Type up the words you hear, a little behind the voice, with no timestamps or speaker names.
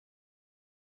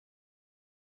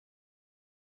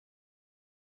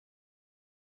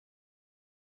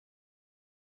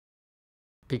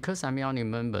Because amniotic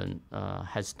membrane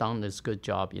has done this good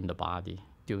job in the body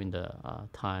during the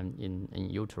time in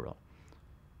utero,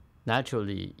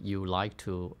 naturally you like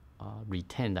to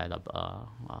retain that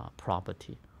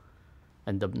property.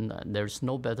 And there's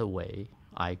no better way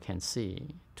I can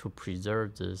see to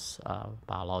preserve this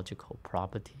biological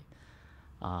property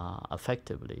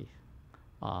effectively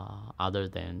other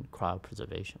than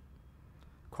cryopreservation.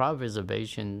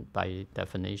 Cryopreservation, by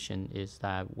definition, is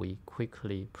that we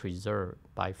quickly preserve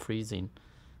by freezing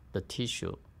the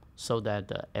tissue so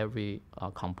that every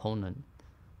component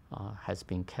has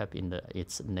been kept in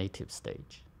its native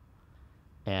stage.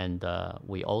 And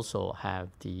we also have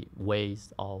the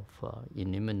ways of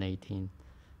eliminating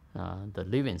the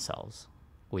living cells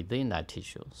within that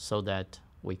tissue so that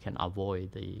we can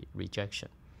avoid the rejection.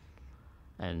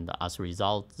 And as a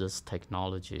result, this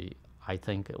technology, I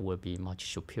think, will be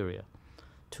much superior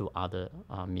to other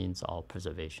means of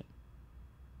preservation.